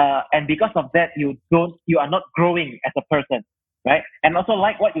 And because of that, you are not growing as a person, right? And also,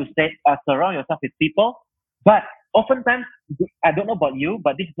 like what you said, surround yourself with people. But oftentimes, I don't know about you,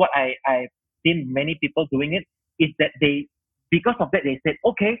 but this is what I've seen many people doing it, is that because of that, they said,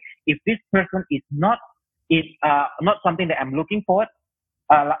 okay, if this person is not something that I'm looking for,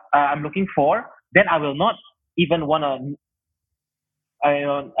 then I will not even want to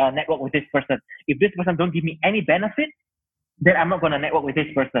network with this person. If this person don't give me any benefit, then I'm not going to network with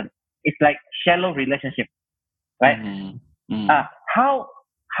this person. It's like shallow relationship, right? Mm-hmm. How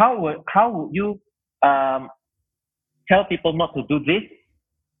would you tell people not to do this?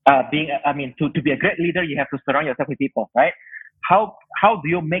 To be a great leader, you have to surround yourself with people, right? How do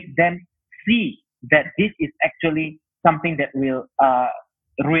you make them see that this is actually something that will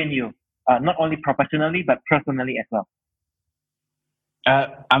ruin you, not only professionally but personally as well?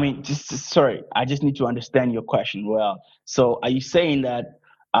 Sorry, I just need to understand your question well. So, are you saying that,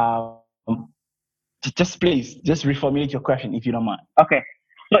 just please, just reformulate your question if you don't mind? Okay,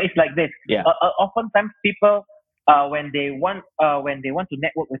 so it's like this. Yeah. Oftentimes, people, when they want to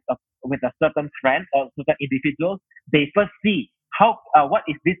network with a certain friend or certain individuals, they first see what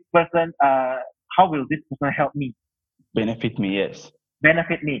is this person, how will this person help me, Benefit me, yes.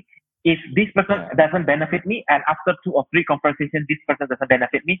 benefit me. If this person Yeah. doesn't benefit me, and after two or three conversations, this person doesn't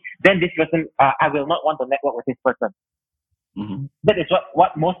benefit me, then this person, I will not want to network with this person. Mm-hmm. That is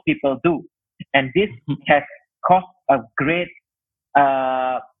what most people do, and this Mm-hmm. has caused a great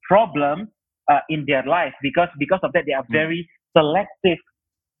problem in their life, because of that they are very selective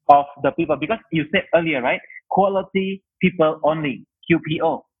of the people, because you said earlier, right? Quality people only,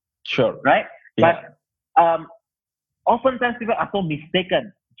 QPO, Sure. right? Yeah. But oftentimes people are so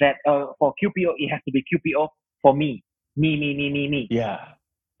mistaken that for QPO it has to be QPO for me, Yeah.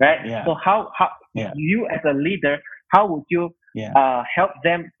 right? Yeah. So how Yeah. you as a leader, how would you Yeah. help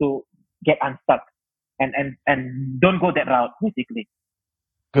them to get unstuck and don't go that route, basically?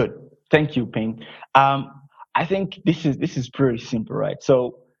 Good. Thank you, Ping. I think this is pretty simple, right?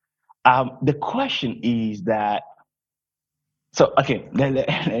 So, the question is that. So, okay, let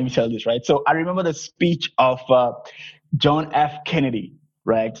me tell this, right? So, I remember the speech of John F. Kennedy,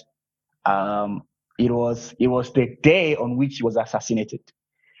 right? Um, it was the day on which he was assassinated.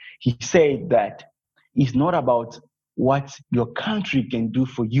 He said that it's not about what your country can do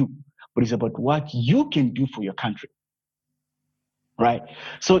for you, but it's about what you can do for your country, right?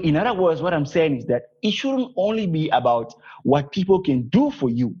 So, in other words, what I'm saying is that it shouldn't only be about what people can do for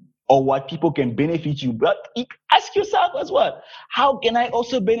you or what people can benefit you, but ask yourself as well, how can I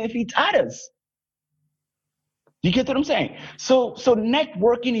also benefit others? You get what I'm saying? So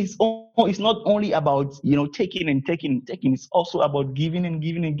networking is not only about taking and taking and taking. It's also about giving and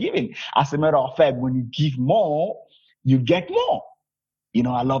giving and giving. As a matter of fact, when you give more, you get more.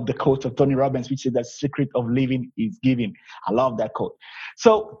 I love the quote of Tony Robbins, which says the secret of living is giving. I love that quote.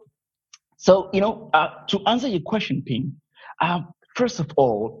 So to answer your question, Ping, first of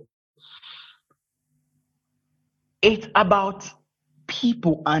all, it's about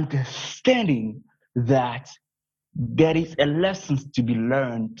people understanding that there is a lesson to be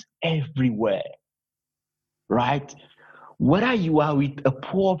learned everywhere, right? Whether you are with a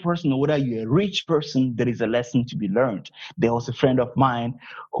poor person or whether you're a rich person, there is a lesson to be learned. There was a friend of mine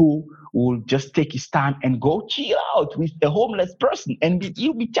who will just take his time and go chill out with a homeless person, and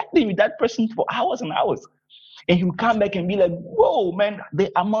he'll be chatting with that person for hours and hours. And he'll come back and be like, whoa, man,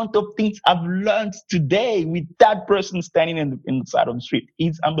 the amount of things I've learned today with that person standing in the side of the street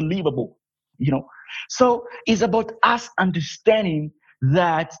is unbelievable. You know, so it's about us understanding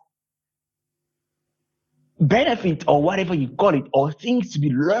that benefit or whatever you call it, or things to be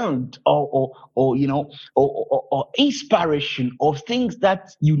learned, or inspiration of things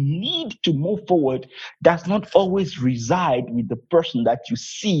that you need to move forward does not always reside with the person that you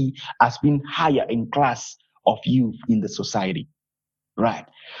see as being higher in class of you in the society, right?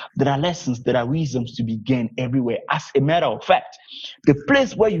 There are lessons, there are wisdoms to be gained everywhere. As a matter of fact, the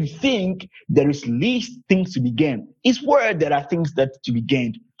place where you think there is least things to be gained is where there are things that to be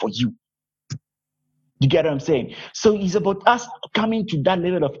gained for you. You get what I'm saying? So it's about us coming to that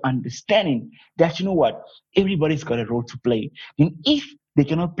level of understanding that, you know what, everybody's got a role to play. And if they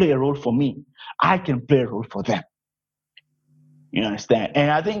cannot play a role for me, I can play a role for them. You understand?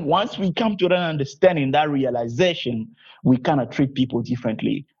 And I think once we come to that understanding, that realization, we kind of treat people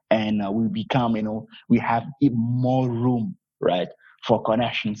differently, and we become, we have more room, right, for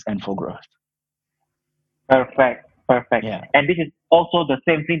connections and for growth. Perfect, perfect. Yeah, And this is also the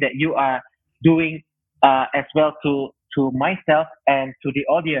same thing that you are doing as well to myself and to the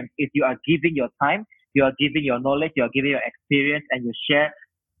audience. If you are giving your time, you are giving your knowledge, you are giving your experience, and you share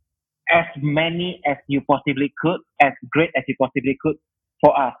as many as you possibly could, as great as you possibly could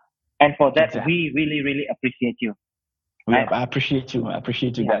for us. And for that, exactly. we really, really appreciate you. Yeah, Right? I appreciate you. I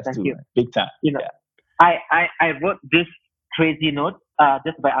appreciate you Yeah, guys thank too, you. man. Big time. You know, Yeah. I wrote this crazy note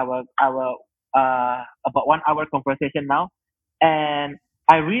just by our about 1 hour conversation now, and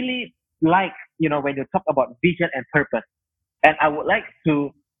I really like when you talk about vision and purpose, and I would like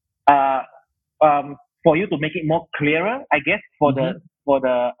to uh, for you to make it more clearer, I guess, for the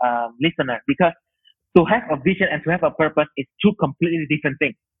Hmm. listener, because to have a vision and to have a purpose is two completely different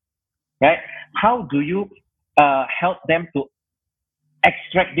things, right? How do you help them to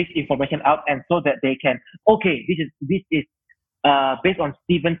extract this information out, and so that they can, okay, this is based on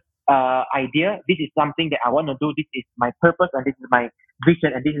Steven's idea, this is something that I want to do, this is my purpose, and this is my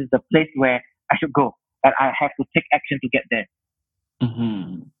vision, and this is the place where I should go, and I have to take action to get there.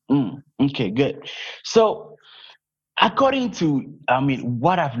 Hmm. Okay, good. So, according to,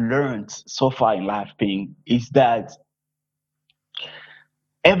 what I've learned so far in life, being is that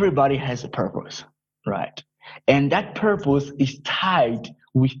everybody has a purpose, right? And that purpose is tied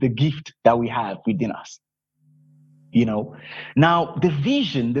with the gift that we have within us. You know, now the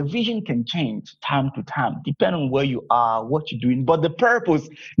vision can change time to time, depending on where you are, what you're doing, but the purpose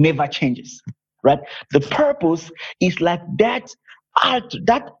never changes, right? The purpose is like that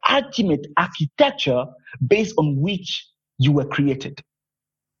ultimate architecture based on which you were created.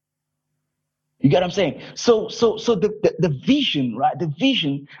 You get what I'm saying? So the vision, right? The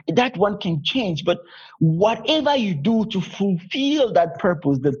vision, that one can change, but whatever you do to fulfill that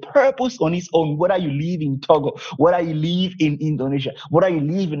purpose, the purpose on its own, whether you live in Togo, whether you live in Indonesia, whether you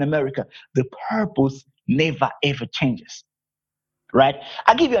live in America, the purpose never ever changes. Right?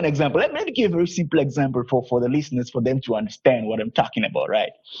 I'll give you an example. Let me give a very simple example for the listeners, for them to understand what I'm talking about,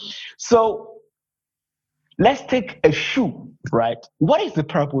 right? So let's take a shoe, right? What is the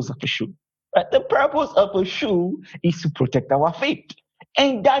purpose of a shoe? Right? The purpose of a shoe is to protect our feet.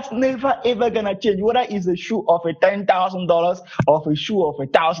 And that's never ever gonna change. Whether it's a shoe of $10,000 or a shoe of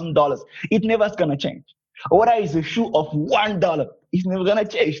 $1,000, it never's gonna change. Whether it's a shoe of $1, it's never gonna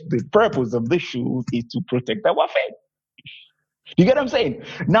change. The purpose of the shoes is to protect our feet. You get what I'm saying?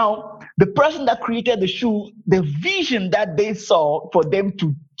 Now, the person that created the shoe, the vision that they saw for them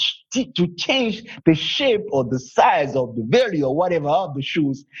to change the shape or the size of the value or whatever of the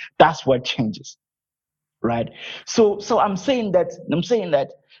shoes, that's what changes, right? So I'm saying that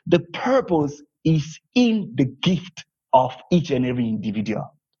the purpose is in the gift of each and every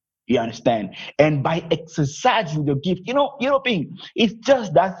individual. You understand? And by exercising your gift, Ping, it's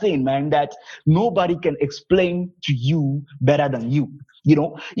just that thing, man, that nobody can explain to you better than you. You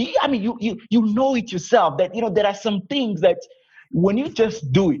know it yourself that there are some things that when you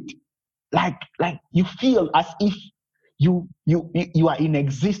just do it, like you feel as if you are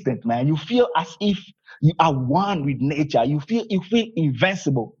inexistent, man. You feel as if you are one with nature. You feel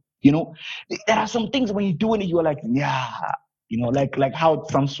invincible. There are some things when you're doing it, you are like, yeah. Like how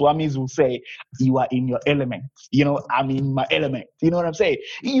some swamis will say, you are in your element. I'm in my element. You know what I'm saying?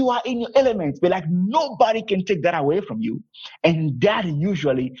 You are in your element, but like nobody can take that away from you. And that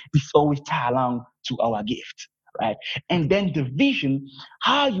usually is always tied along to our gift, right? And then the vision,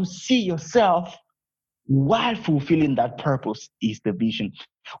 how you see yourself while fulfilling that purpose is the vision.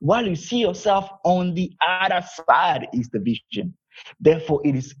 While you see yourself on the other side is the vision. Therefore,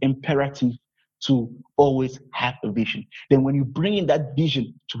 it is imperative to always have a vision. Then, when you bring in that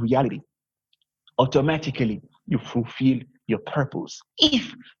vision to reality, automatically you fulfill your purpose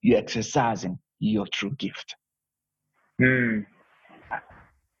if you're exercising your true gift. Hmm.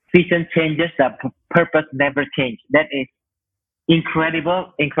 Vision changes, the purpose never change. That is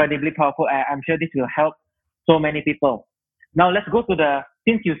incredible, incredibly powerful. I'm sure this will help so many people. Now let's go to the,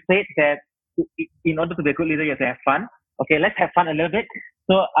 since you said that in order to be a good leader, you have to have fun. Okay, let's have fun a little bit.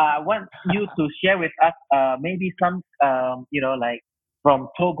 So I want you to share with us maybe some, like from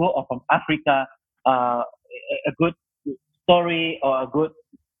Togo or from Africa, a good story or a good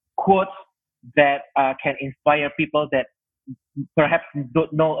quote that can inspire people that perhaps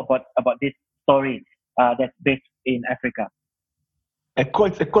don't know about this story that's based in Africa? A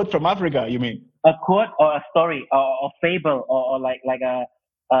quote from Africa, you mean? A quote or a story or fable or like a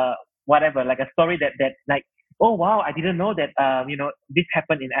whatever, like a story that like, oh wow, I didn't know that this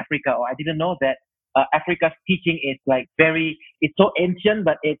happened in Africa, or I didn't know that Africa's teaching is like very, it's so ancient,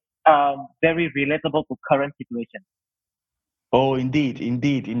 but it's very relatable to current situation. Oh, indeed,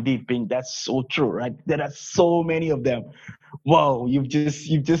 indeed, indeed, Pink. That's so true, right? There are so many of them. Wow, you've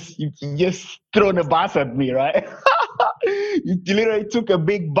just thrown a bus at me, right? You literally took a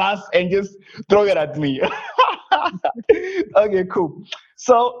big bus and just throw it at me. Okay, cool.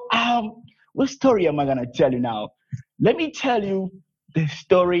 So, what story am I gonna tell you now? Let me tell you the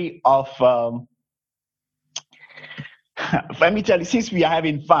story of. Let me tell you, since we are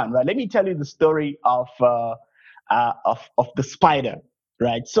having fun, right? Let me tell you the story of the spider,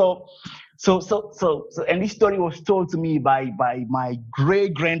 right? So, and this story was told to me by my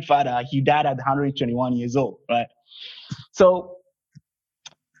great grandfather. He died at 121 years old, right? So,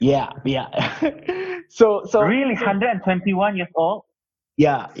 yeah. Really, 121 years old?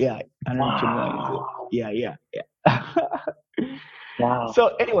 Yeah, 121 years old. Wow. Yeah. Wow.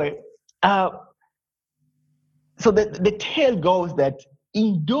 So anyway, uh, so the tale goes that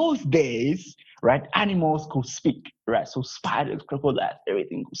in those days, right, animals could speak, right? So spiders, crocodiles,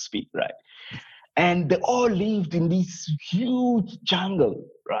 everything could speak, right? And they all lived in this huge jungle,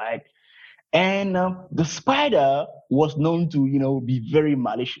 right? And the spider was known to, be very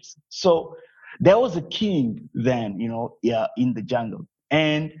malicious. So there was a king then, yeah, in the jungle.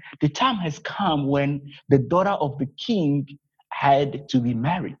 And the time has come when the daughter of the king had to be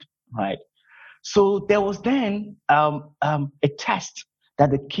married, right? So there was then a test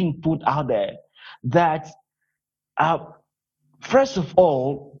that the king put out there that, uh, first of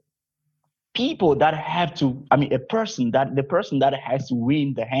all, people that have to, I mean, the person that has to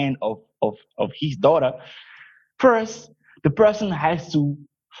win the hand of his daughter, first, the person has to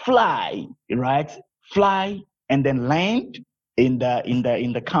fly, right? Fly and then land in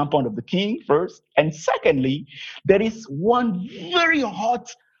the compound of the king first. And secondly, there is one very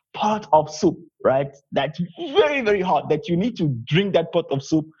hot pot of soup, right? That's very, very hot that you need to drink that pot of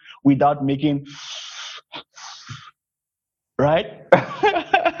soup without making, right?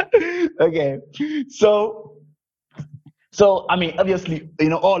 Okay. So I mean, obviously,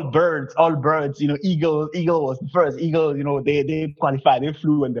 all birds, eagle was the first. Eagle, they qualified, they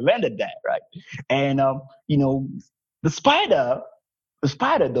flew and they landed there, right? And the spider,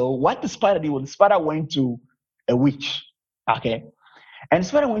 though, what the spider did was the spider went to a witch, okay, and the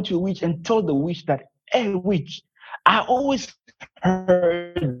spider went to a witch and told the witch that, hey, witch, I always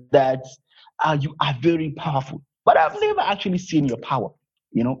heard that you are very powerful, but I've never actually seen your power,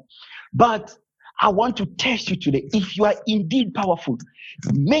 you know. But I want to test you today. If you are indeed powerful,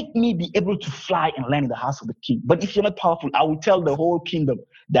 make me be able to fly and land in the house of the king. But if you're not powerful, I will tell the whole kingdom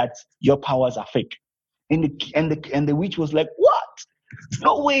that your powers are fake. And the witch was like, what?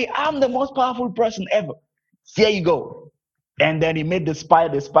 No way, I'm the most powerful person ever. Here you go. And then he made the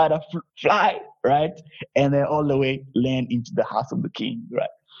spider fly, right? And then all the way land into the house of the king, right?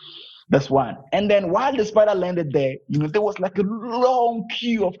 That's one. And then while the spider landed there, there was like a long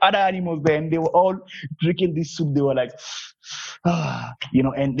queue of other animals there, and they were all drinking this soup. They were like,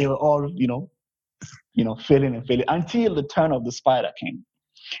 and they were all, failing and failing until the turn of the spider came.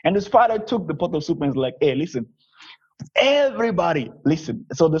 And the spider took the pot of soup and was like, hey, listen, everybody, listen.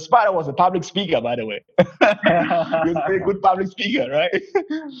 So the spider was a public speaker, by the way. He was a very good public speaker, right?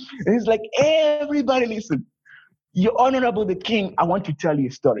 And he's like, everybody, listen. Your honorable the king, I want to tell you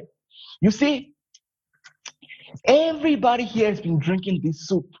a story. You see, everybody here has been drinking this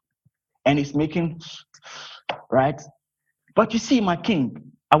soup and it's making, right? But you see, my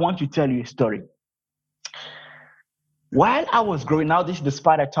king, I want to tell you a story. While I was growing up, this is the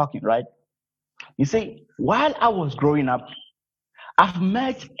spider talking, right? You see, while I was growing up, I've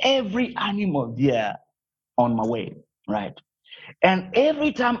met every animal there on my way, right? And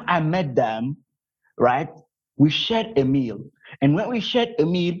every time I met them, right, we shared a meal. And when we shared a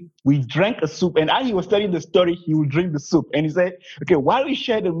meal, we drank a soup. And as he was telling the story, he would drink the soup. And he said, okay, while we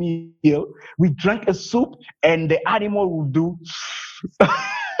shared a meal, we drank a soup and the animal would do,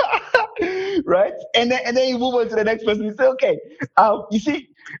 right? And then he moved on to the next person. He said, okay, you see,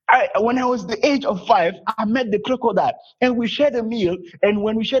 when I was the age of 5, I met the crocodile and we shared a meal. And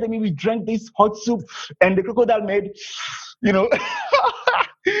when we shared a meal, we drank this hot soup and the crocodile made,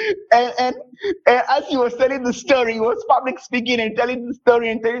 and and as he was telling the story, he was public speaking and telling the story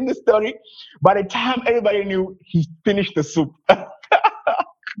and telling the story. By the time everybody knew, he finished the soup.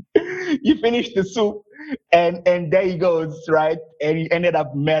 He finished the soup, and there he goes, right? And he ended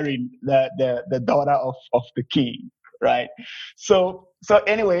up marrying the daughter of the king, right? So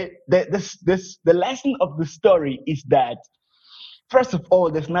anyway, the lesson of the story is that, first of all,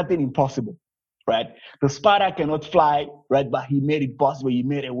 there's nothing impossible, right? The spider cannot fly, right? But he made it possible. He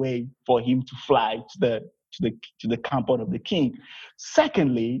made a way for him to fly to the compound of the king.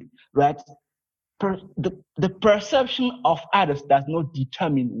 Secondly, right, the perception of others does not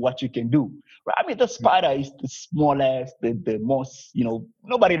determine what you can do. Right? I mean, the spider is the smallest, the most,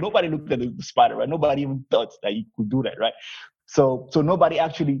 nobody looked at the spider, right? Nobody even thought that he could do that, right? So nobody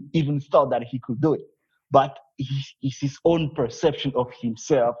actually even thought that he could do it. But it's his own perception of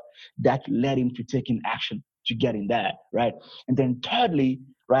himself that led him to taking action to getting that, right? And then thirdly,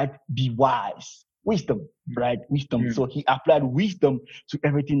 right, be wise. Wisdom, right? Wisdom. Mm. So he applied wisdom to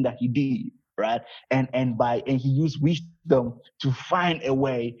everything that he did, right? And he used wisdom to find a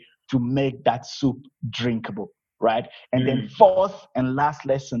way to make that soup drinkable, right? And then fourth and last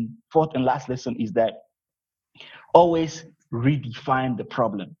lesson is that always redefine the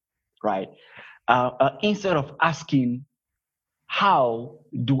problem, right? Instead of asking, how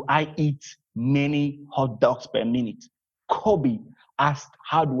do I eat many hot dogs per minute? Kobe asked,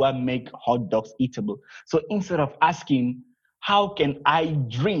 how do I make hot dogs eatable? So instead of asking, how can I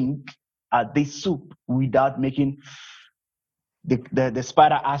drink this soup without making, the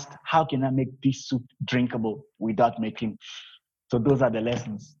spider asked, how can I make this soup drinkable without making? So those are the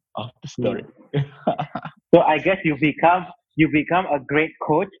lessons of the story. So I guess you become a great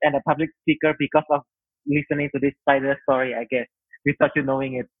coach and a public speaker because of listening to this spider story. I guess without you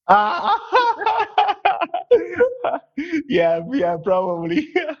knowing it. Ah, yeah,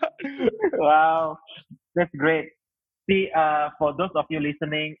 probably. Wow, that's great. See, for those of you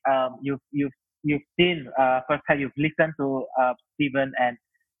listening, you've seen firsthand, you've listened to Stephen and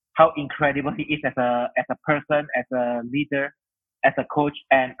how incredible he is as a person, as a leader, as a coach,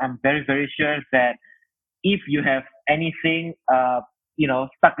 and I'm very very sure that if you have anything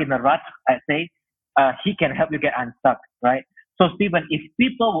stuck in a rut, I say, he can help you get unstuck, right? So Stephen, if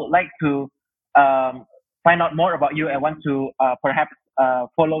people would like to find out more about you and want to perhaps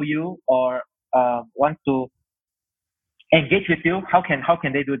follow you or want to engage with you, how can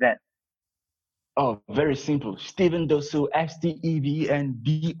they do that? Oh, very simple. Steven Dosu,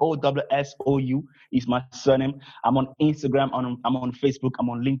 STEVENDOSSOU is my surname. I'm on Instagram, I'm on Facebook, I'm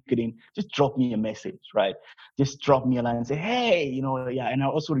on LinkedIn. Just drop me a message, right? Just drop me a line and say, hey, yeah. And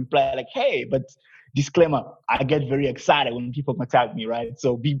I'll also reply like, hey, but disclaimer, I get very excited when people contact me, right?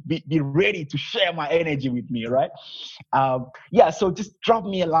 So be ready to share my energy with me, right? Yeah, so just drop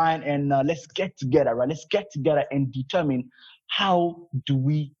me a line and let's get together, right? Let's get together and determine how do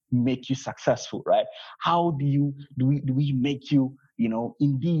we make you successful, right? How do we make you,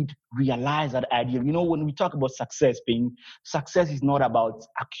 indeed realize that idea? When we talk about success is not about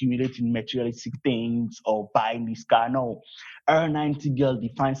accumulating materialistic things or buying this car. No, Earl Nightingale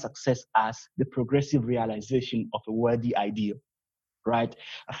defines success as the progressive realization of a worthy ideal, right?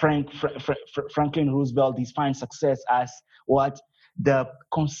 Franklin Roosevelt defines success as what? The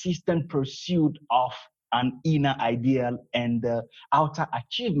consistent pursuit of an inner ideal and the outer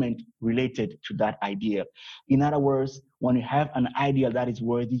achievement related to that ideal. In other words, when you have an ideal that is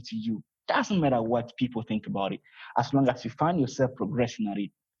worthy to you, doesn't matter what people think about it, as long as you find yourself progressing at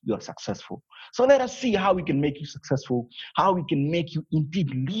it, you're successful. So let us see how we can make you successful, how we can make you indeed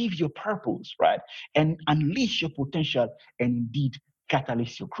live your purpose, right? And unleash your potential and indeed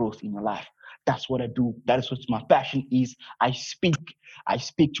catalyst your growth in your life. That's what I do. That is what my passion is. I speak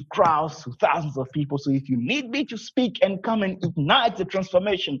to crowds, to thousands of people. So if you need me to speak and come and ignite the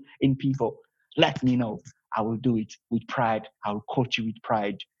transformation in people, let me know. I will do it with pride. I will coach you with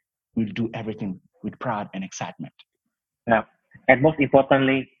pride. We'll do everything with pride and excitement. Yeah. And most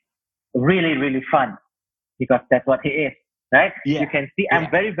importantly, really, really fun because that's what he is, right? You Yeah, can see, I'm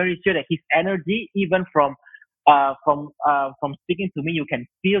yeah. very, very sure that his energy, even from speaking to me, you can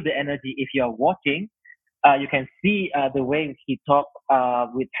feel the energy. If you're watching, you can see the way he talks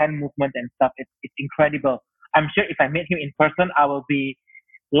with hand movement and stuff. It's incredible. I'm sure if I meet him in person, I will be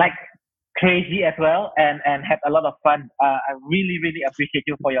like crazy as well and have a lot of fun. I really, really appreciate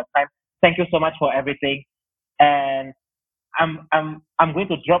you for your time. Thank you so much for everything. And I'm going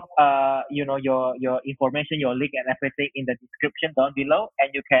to drop your information, your link and everything in the description down below,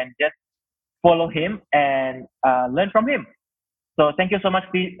 and you can just follow him and learn from him. So thank you so much,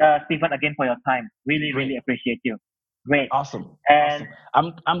 Stephen, again for your time. Really, really Great. appreciate you. Great. Awesome. And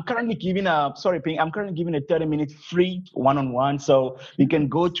I'm currently giving a sorry, Ping. I'm currently giving a 30-minute free one-on-one. So you can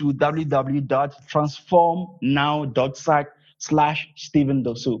go to www.transformnow.site/Stephen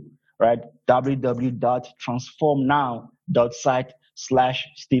Dosu, right?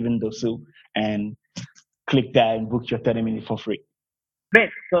 www.transformnow.site/Stephen Dosu, and click that and book your 30 minutes for free. great.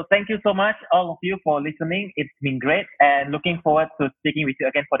 So thank you so much, all of you, for listening. It's been great, and looking forward to speaking with you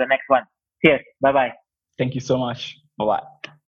again for the next one. Cheers. Bye bye. Thank you so much. Bye bye.